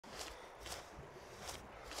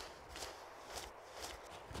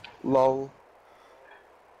Lol.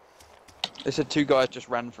 They said 2 guys just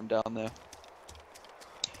ran from down there.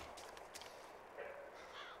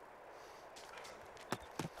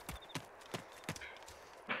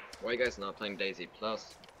 Why are you guys not playing DayZ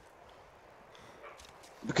Plus?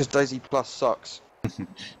 Because DayZ Plus sucks.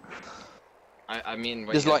 I mean,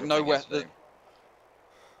 there's like nowhere.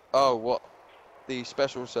 Oh, what? The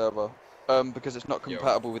special server? Because it's not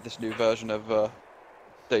compatible with this new version of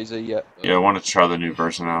DayZ yet. Yeah, I wanted to try the new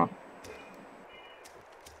version out.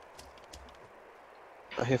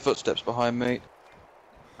 I hear footsteps behind me.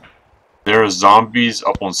 There are zombies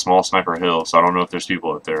up on Small Sniper Hill, so I don't know if there's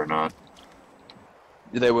people up there or not.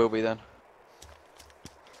 Yeah, there will be then.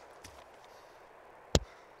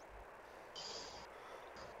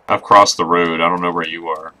 I've crossed the road. I don't know where you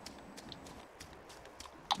are.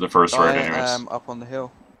 The first road, anyways. I am up on the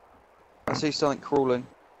hill. I see something crawling.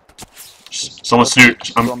 Someone's shooting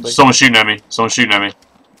at me. Someone's shooting at me.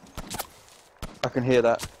 I can hear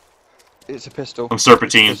that. It's a pistol. I'm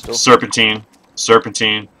serpentine. Serpentine.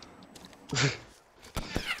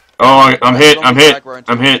 Oh, I'm hit. I'm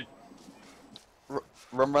hit.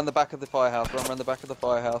 Run around the back of the firehouse. Run around the back of the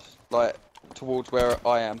firehouse. Like, towards where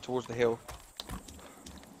I am. Towards the hill.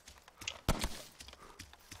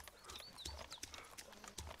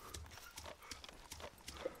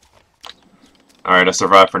 Alright, I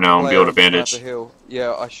survived for now. I'm gonna be able to bandage.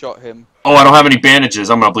 Yeah, I shot him. Oh, I don't have any bandages.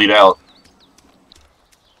 I'm gonna bleed out.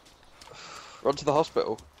 Run to the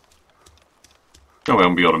hospital. No way I'm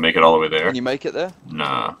gonna be able to make it all the way there. Can you make it there?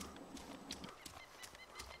 Nah.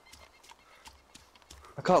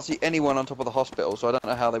 I can't see anyone on top of the hospital, so I don't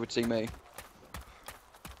know how they would see me.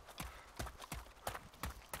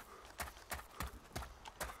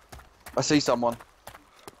 I see someone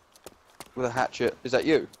with a hatchet. Is that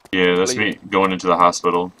you? Yeah, that's me going into the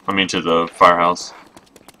hospital. I mean, to the firehouse.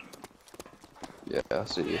 Yeah, I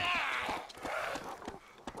see you.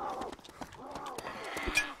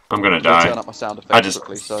 I'm gonna die. Turn up my sound effects I just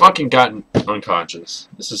quickly, so. fucking gotten unconscious.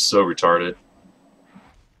 This is so retarded.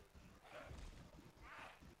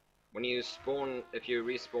 When you spawn, if you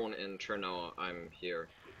respawn in Chernow, I'm here.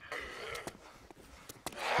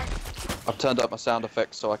 I've turned up my sound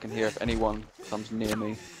effects so I can hear if anyone comes near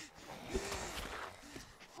me.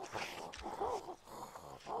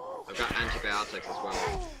 I've got antibiotics as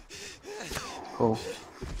well. Cool.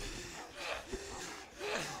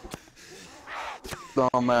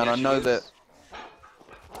 Oh man, I know that.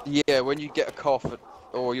 Yeah, when you get a cough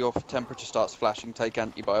or your temperature starts flashing, take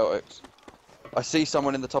antibiotics. I see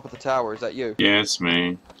someone in the top of the tower. Is that you? Yeah, it's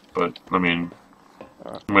me. But I mean,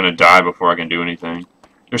 I'm gonna die before I can do anything.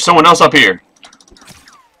 There's someone else up here.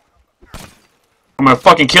 I'm gonna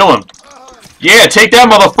fucking kill him. Yeah, take that,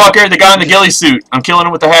 motherfucker! The guy in the ghillie suit. I'm killing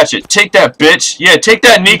him with the hatchet. Take that, bitch. Yeah, take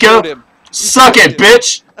that, Nico. Suck it,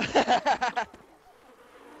 bitch.